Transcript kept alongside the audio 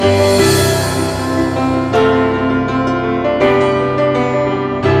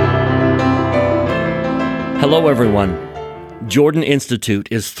Hello, everyone. Jordan Institute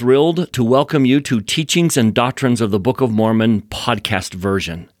is thrilled to welcome you to Teachings and Doctrines of the Book of Mormon podcast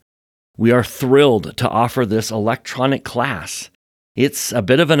version. We are thrilled to offer this electronic class. It's a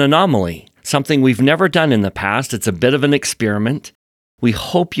bit of an anomaly, something we've never done in the past. It's a bit of an experiment. We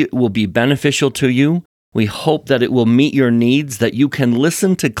hope it will be beneficial to you. We hope that it will meet your needs, that you can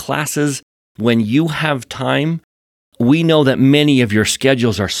listen to classes when you have time. We know that many of your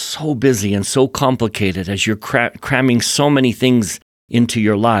schedules are so busy and so complicated as you're cramming so many things into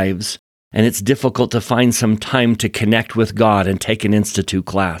your lives, and it's difficult to find some time to connect with God and take an Institute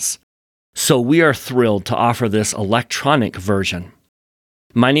class. So we are thrilled to offer this electronic version.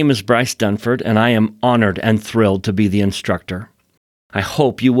 My name is Bryce Dunford, and I am honored and thrilled to be the instructor. I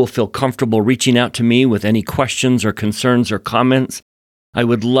hope you will feel comfortable reaching out to me with any questions or concerns or comments. I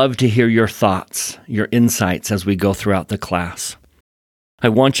would love to hear your thoughts, your insights as we go throughout the class. I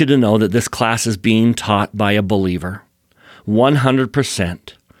want you to know that this class is being taught by a believer.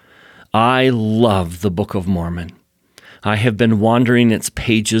 100%. I love the Book of Mormon. I have been wandering its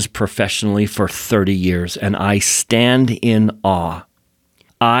pages professionally for 30 years, and I stand in awe.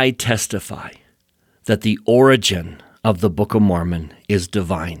 I testify that the origin of the Book of Mormon is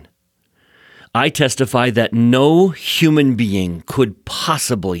divine. I testify that no human being could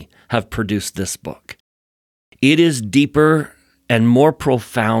possibly have produced this book. It is deeper and more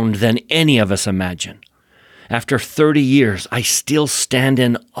profound than any of us imagine. After 30 years, I still stand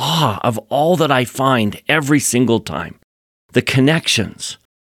in awe of all that I find every single time. The connections.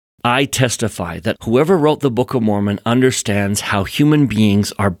 I testify that whoever wrote the Book of Mormon understands how human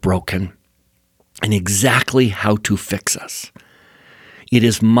beings are broken and exactly how to fix us. It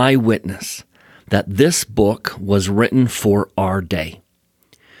is my witness that this book was written for our day.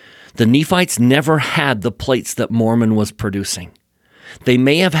 The Nephites never had the plates that Mormon was producing. They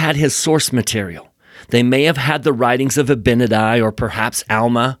may have had his source material. They may have had the writings of Abinadi or perhaps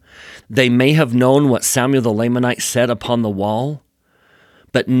Alma. They may have known what Samuel the Lamanite said upon the wall.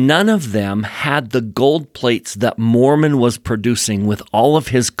 But none of them had the gold plates that Mormon was producing with all of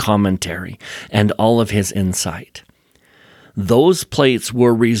his commentary and all of his insight. Those plates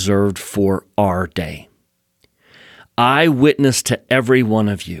were reserved for our day. I witness to every one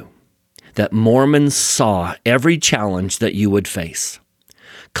of you that Mormons saw every challenge that you would face,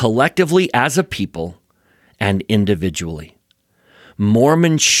 collectively as a people and individually.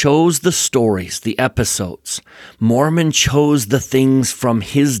 Mormon chose the stories, the episodes. Mormon chose the things from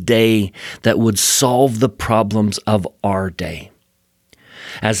his day that would solve the problems of our day.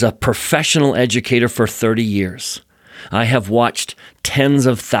 As a professional educator for 30 years, I have watched tens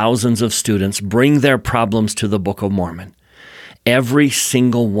of thousands of students bring their problems to the Book of Mormon. Every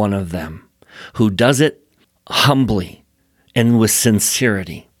single one of them who does it humbly and with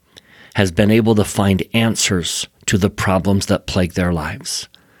sincerity has been able to find answers to the problems that plague their lives.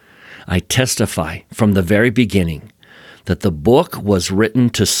 I testify from the very beginning that the book was written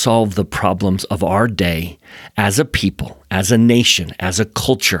to solve the problems of our day as a people, as a nation, as a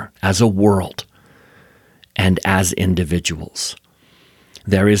culture, as a world, and as individuals.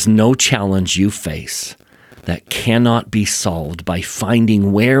 There is no challenge you face that cannot be solved by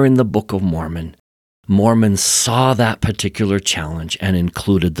finding where in the Book of Mormon Mormons saw that particular challenge and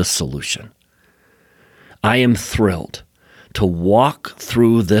included the solution. I am thrilled to walk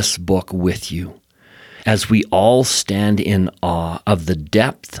through this book with you as we all stand in awe of the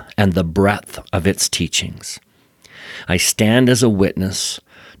depth and the breadth of its teachings. I stand as a witness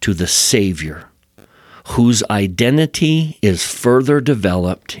to the Savior, whose identity is further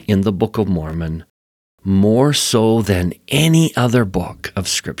developed in the Book of Mormon, more so than any other book of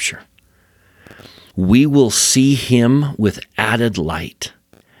Scripture. We will see him with added light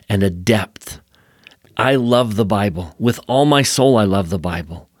and a depth. I love the Bible. With all my soul, I love the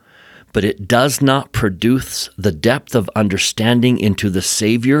Bible. But it does not produce the depth of understanding into the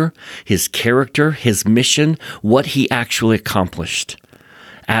Savior, his character, his mission, what he actually accomplished,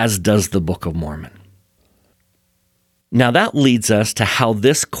 as does the Book of Mormon. Now that leads us to how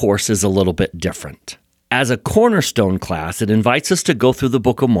this course is a little bit different. As a cornerstone class, it invites us to go through the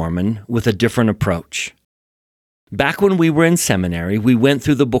Book of Mormon with a different approach. Back when we were in seminary, we went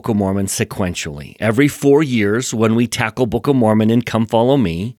through the Book of Mormon sequentially. Every 4 years, when we tackle Book of Mormon in Come Follow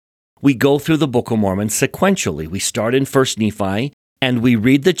Me, we go through the Book of Mormon sequentially. We start in 1 Nephi, and we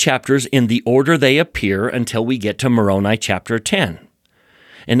read the chapters in the order they appear until we get to Moroni chapter 10.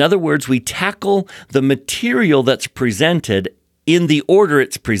 In other words, we tackle the material that's presented in the order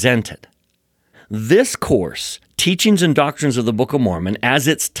it's presented. This course, Teachings and Doctrines of the Book of Mormon, as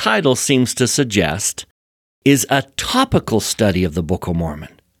its title seems to suggest, is a topical study of the Book of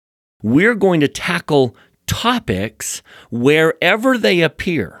Mormon. We're going to tackle topics wherever they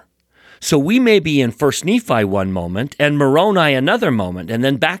appear. So we may be in 1 Nephi one moment and Moroni another moment, and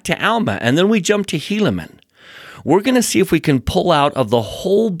then back to Alma, and then we jump to Helaman. We're going to see if we can pull out of the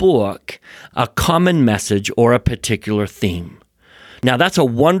whole book a common message or a particular theme. Now, that's a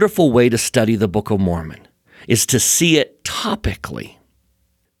wonderful way to study the Book of Mormon, is to see it topically.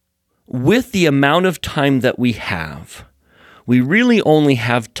 With the amount of time that we have, we really only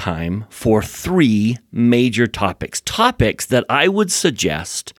have time for 3 major topics that I would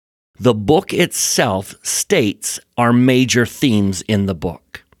suggest the book itself states are major themes in the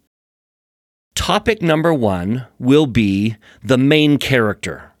book. Topic number 1 will be the main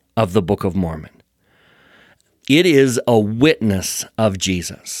character of the Book of Mormon. It is a witness of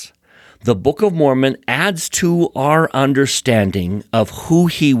Jesus. The Book of Mormon adds to our understanding of who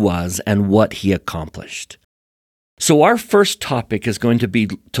he was and what he accomplished. So our first topic is going to be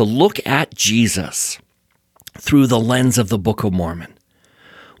to look at Jesus through the lens of the Book of Mormon.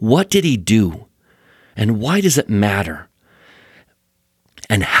 What did he do? And why does it matter?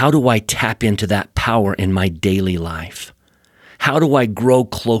 And how do I tap into that power in my daily life? How do I grow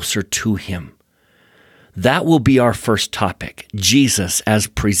closer to him? That will be our first topic, Jesus as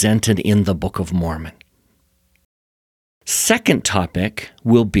presented in the Book of Mormon. Second topic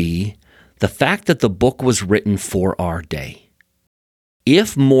will be the fact that the book was written for our day.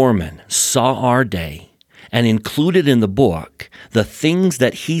 If Mormon saw our day and included in the book the things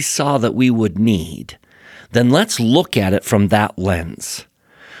that he saw that we would need, then let's look at it from that lens.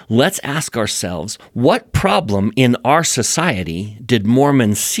 Let's ask ourselves, what problem in our society did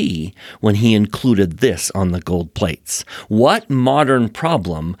Mormon see when he included this on the gold plates? What modern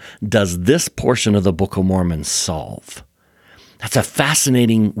problem does this portion of the Book of Mormon solve? That's a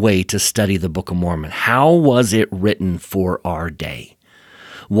fascinating way to study the Book of Mormon. How was it written for our day?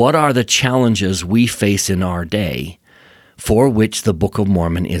 What are the challenges we face in our day for which the Book of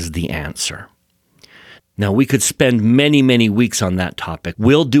Mormon is the answer? Now, we could spend many, many weeks on that topic.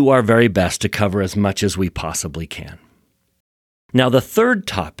 We'll do our very best to cover as much as we possibly can. Now, the third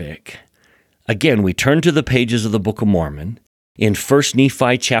topic, again, we turn to the pages of the Book of Mormon in 1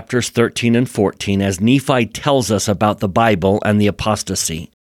 Nephi chapters 13 and 14, as Nephi tells us about the Bible and the apostasy,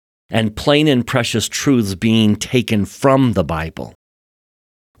 and plain and precious truths being taken from the Bible.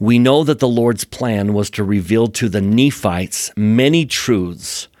 We know that the Lord's plan was to reveal to the Nephites many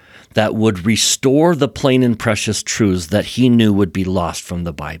truths that would restore the plain and precious truths that he knew would be lost from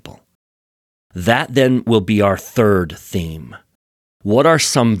the Bible. That then will be our third theme. What are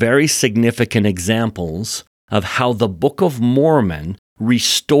some very significant examples of how the Book of Mormon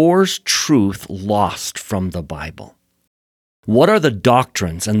restores truth lost from the Bible? What are the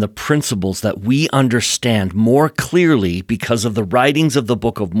doctrines and the principles that we understand more clearly because of the writings of the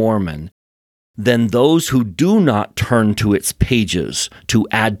Book of Mormon than those who do not turn to its pages to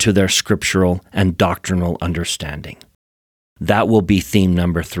add to their scriptural and doctrinal understanding? That will be theme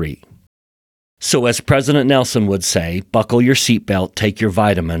number 3. So as President Nelson would say, buckle your seatbelt, take your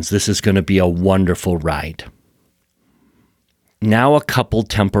vitamins. This is going to be a wonderful ride. Now a couple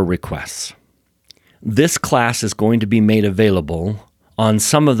temper requests. This class is going to be made available on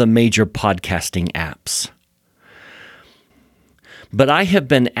some of the major podcasting apps. But I have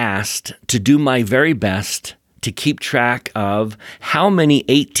been asked to do my very best to keep track of how many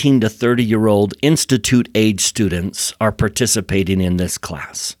 18 to 30-year-old institute-age students are participating in this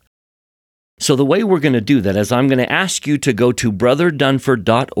class. So the way we're going to do that is I'm going to ask you to go to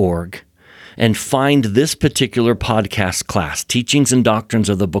brotherdunford.org and find this particular podcast class, Teachings and Doctrines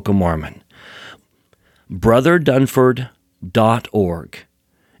of the Book of Mormon. brotherdunford.org.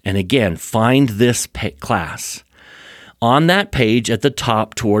 And again, find this class. On that page at the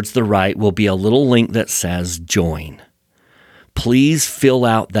top towards the right will be a little link that says Join. Please fill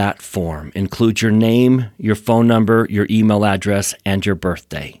out that form. Include your name, your phone number, your email address, and your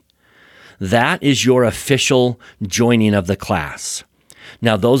birthday. That is your official joining of the class.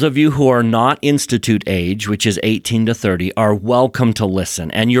 Now, those of you who are not institute age, which is 18 to 30, are welcome to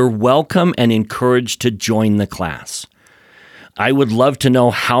listen, and you're welcome and encouraged to join the class. I would love to know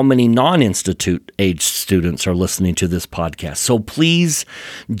how many non-institute age students are listening to this podcast. So please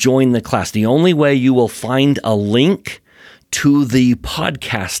join the class. The only way you will find a link to the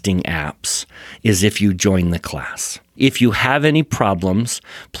podcasting apps is if you join the class. If you have any problems,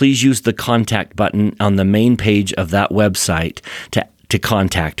 please use the contact button on the main page of that website to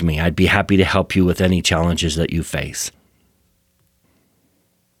contact me. I'd be happy to help you with any challenges that you face.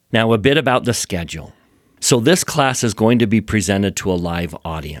 Now, a bit about the schedule. So this class is going to be presented to a live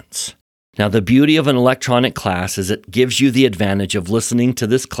audience. Now, the beauty of an electronic class is it gives you the advantage of listening to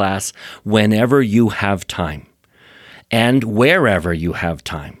this class whenever you have time and wherever you have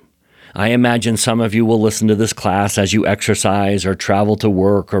time. I imagine some of you will listen to this class as you exercise or travel to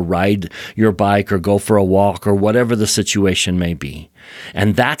work or ride your bike or go for a walk or whatever the situation may be.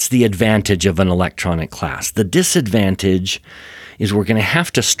 And that's the advantage of an electronic class. The disadvantage is we're going to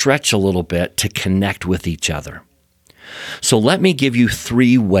have to stretch a little bit to connect with each other. So let me give you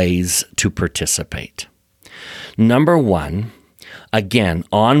 3 ways to participate. Number 1, again,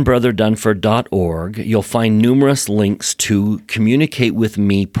 on brotherdunford.org, you'll find numerous links to communicate with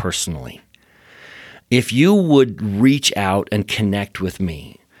me personally. If you would reach out and connect with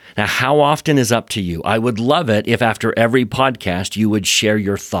me, now how often is up to you. I would love it if after every podcast you would share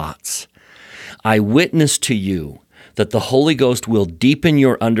your thoughts. I witness to you that the Holy Ghost will deepen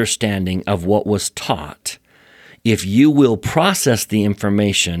your understanding of what was taught if you will process the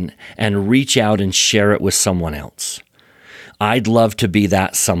information and reach out and share it with someone else. I'd love to be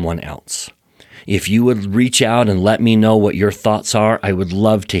that someone else. If you would reach out and let me know what your thoughts are, I would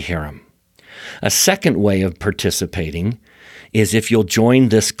love to hear them. A second way of participating is if you'll join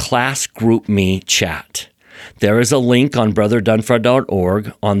this class group me chat. There is a link on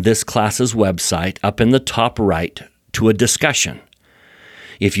brotherdunford.org on this class's website up in the top right to a discussion.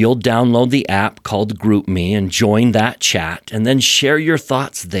 If you'll download the app called GroupMe and join that chat and then share your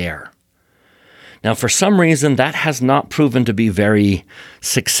thoughts there. Now, for some reason, that has not proven to be very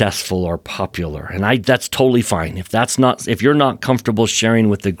successful or popular, and that's totally fine. If you're not comfortable sharing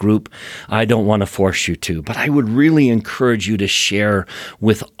with the group, I don't want to force you to, but I would really encourage you to share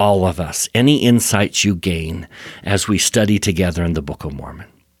with all of us any insights you gain as we study together in the Book of Mormon.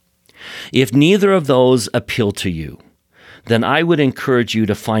 If neither of those appeal to you, then I would encourage you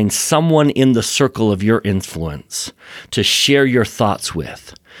to find someone in the circle of your influence to share your thoughts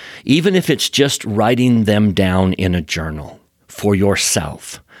with, even if it's just writing them down in a journal for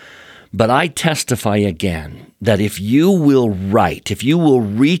yourself. But I testify again that if you will write, if you will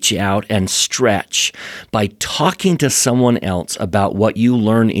reach out and stretch by talking to someone else about what you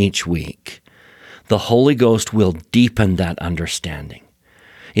learn each week, the Holy Ghost will deepen that understanding.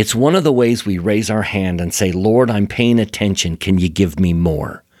 It's one of the ways we raise our hand and say, Lord, I'm paying attention. Can you give me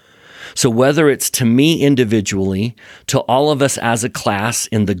more? So whether it's to me individually, to all of us as a class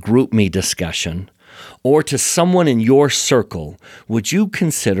in the GroupMe discussion, or to someone in your circle, would you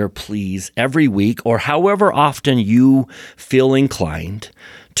consider, please, every week or however often you feel inclined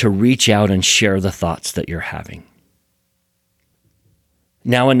to reach out and share the thoughts that you're having?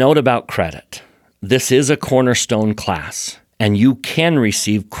 Now, a note about credit. This is a cornerstone class, and you can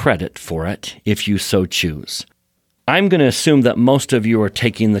receive credit for it if you so choose. I'm going to assume that most of you are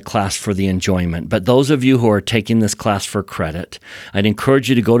taking the class for the enjoyment, but those of you who are taking this class for credit, I'd encourage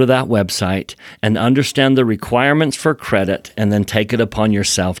you to go to that website and understand the requirements for credit and then take it upon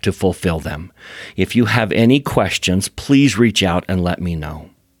yourself to fulfill them. If you have any questions, please reach out and let me know.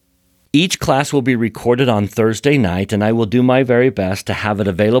 Each class will be recorded on Thursday night, and I will do my very best to have it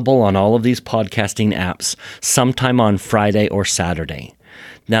available on all of these podcasting apps sometime on Friday or Saturday.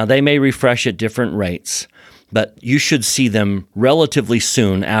 Now, they may refresh at different rates, but you should see them relatively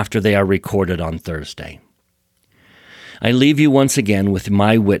soon after they are recorded on Thursday. I leave you once again with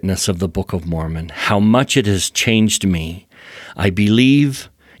my witness of the Book of Mormon, how much it has changed me. I believe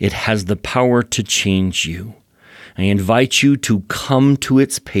it has the power to change you. I invite you to come to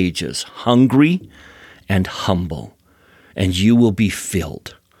its pages hungry and humble, and you will be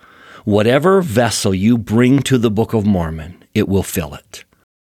filled. Whatever vessel you bring to the Book of Mormon, it will fill it.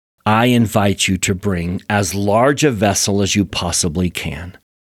 I invite you to bring as large a vessel as you possibly can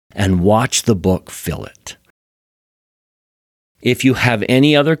and watch the book fill it. If you have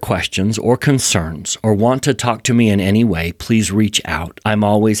any other questions or concerns or want to talk to me in any way, please reach out. I'm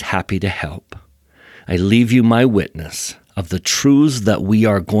always happy to help. I leave you my witness of the truths that we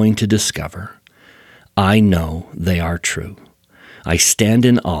are going to discover. I know they are true. I stand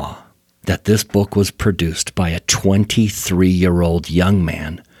in awe that this book was produced by a 23-year-old young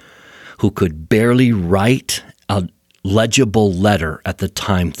man who could barely write a legible letter at the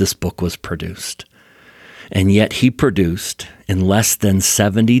time this book was produced. And yet he produced, in less than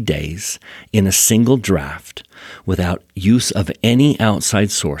 70 days, in a single draft, without use of any outside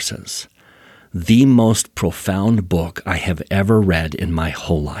sources, the most profound book I have ever read in my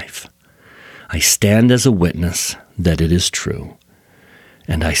whole life. I stand as a witness that it is true,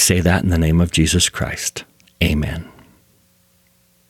 and I say that in the name of Jesus Christ. Amen.